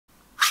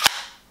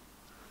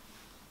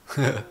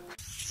Hey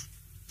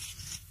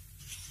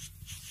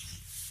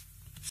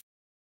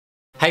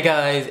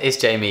guys, it's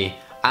Jamie,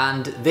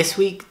 and this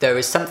week there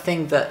is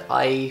something that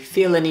I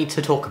feel a need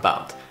to talk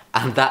about,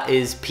 and that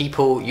is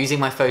people using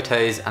my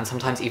photos and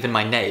sometimes even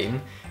my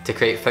name to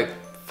create fake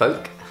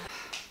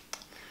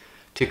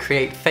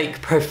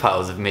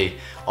profiles of me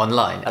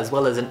online, as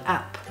well as an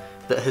app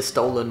that has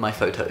stolen my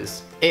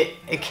photos. It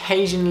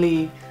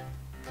occasionally,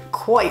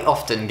 quite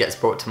often, gets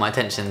brought to my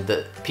attention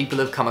that people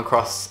have come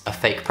across a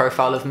fake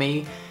profile of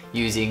me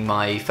using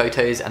my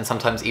photos and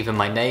sometimes even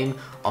my name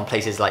on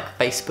places like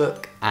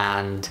Facebook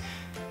and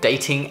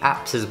dating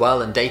apps as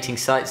well, and dating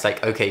sites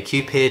like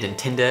OkCupid and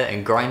Tinder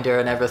and Grindr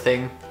and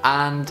everything.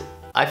 And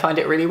I find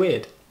it really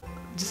weird.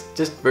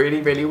 Just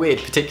really, really weird,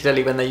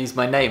 particularly when they use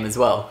my name as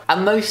well.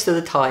 And most of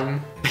the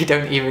time, they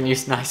don't even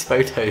use nice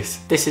photos.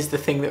 This is the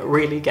thing that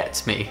really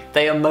gets me.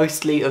 They are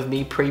mostly of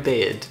me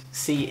pre-beard.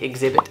 See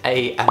Exhibit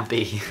A and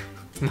B.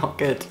 Not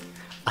good.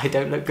 I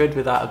don't look good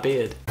without a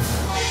beard.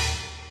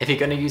 If you're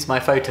gonna use my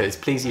photos,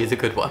 please use a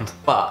good one.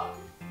 But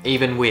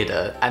even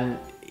weirder, and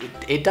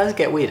it does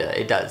get weirder,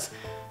 it does.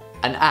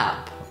 An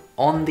app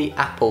on the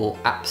Apple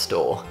App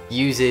Store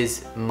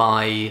uses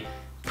my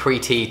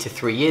pre-T to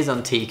 3 years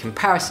on T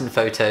comparison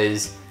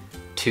photos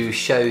to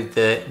show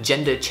the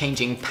gender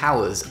changing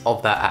powers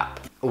of that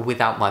app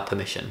without my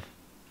permission.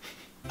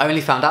 I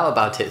only found out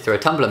about it through a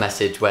Tumblr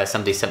message where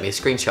somebody sent me a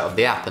screenshot of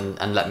the app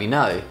and let me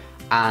know.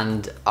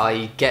 And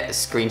I get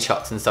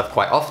screenshots and stuff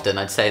quite often.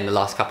 I'd say in the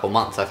last couple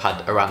months I've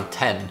had around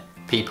 10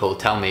 people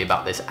tell me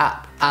about this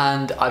app.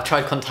 And I've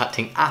tried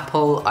contacting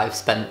Apple, I've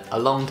spent a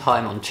long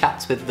time on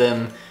chats with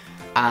them,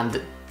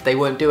 and they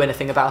won't do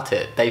anything about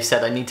it. They've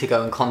said I need to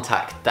go and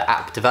contact the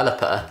app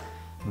developer,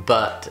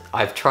 but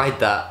I've tried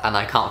that and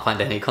I can't find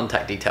any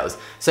contact details.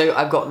 So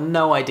I've got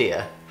no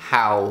idea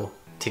how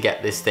to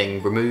get this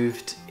thing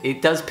removed.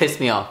 It does piss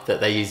me off that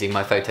they're using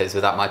my photos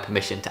without my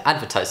permission to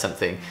advertise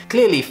something.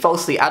 Clearly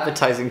falsely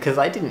advertising, because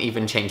I didn't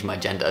even change my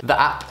gender.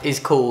 The app is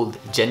called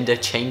Gender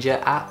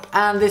Changer App,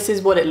 and this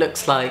is what it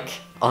looks like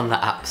on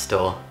the App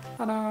Store.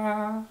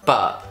 Ta-da!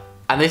 But,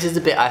 and this is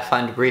the bit I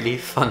find really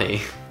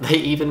funny, they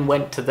even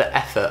went to the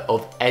effort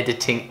of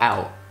editing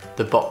out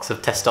the box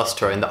of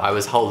testosterone that I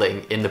was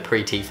holding in the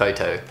pre-T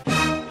photo.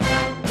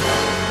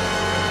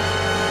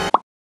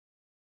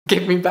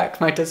 Give me back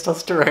my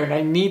testosterone,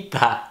 I need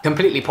that.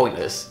 Completely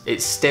pointless.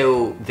 It's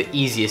still the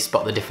easiest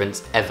spot the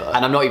difference ever.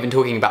 And I'm not even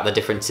talking about the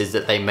differences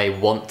that they may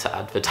want to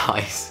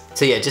advertise.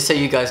 So yeah, just so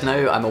you guys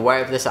know, I'm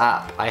aware of this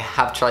app. I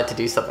have tried to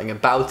do something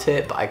about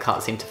it, but I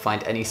can't seem to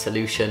find any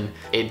solution.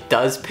 It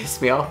does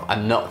piss me off.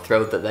 I'm not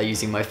thrilled that they're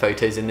using my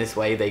photos in this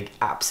way. They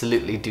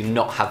absolutely do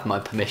not have my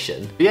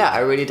permission. But yeah, I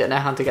really don't know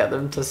how to get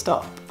them to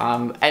stop.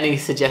 Any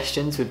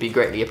suggestions would be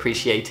greatly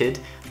appreciated,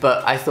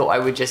 but I thought I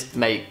would just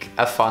make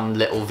a fun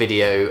little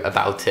video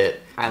about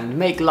it and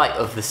make light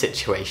of the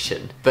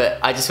situation. But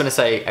I just want to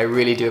say I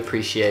really do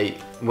appreciate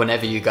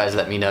whenever you guys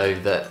let me know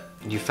that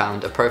you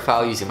found a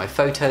profile using my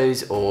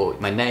photos or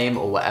my name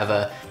or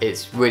whatever.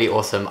 It's really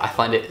awesome. I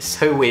find it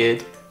so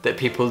weird that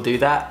people do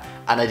that,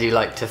 and I do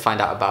like to find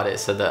out about it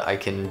so that I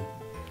can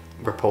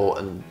report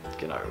and,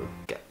 you know,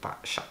 get that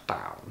shut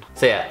down.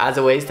 So yeah, as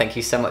always, thank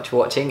you so much for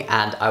watching,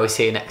 and I will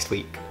see you next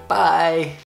week. Bye!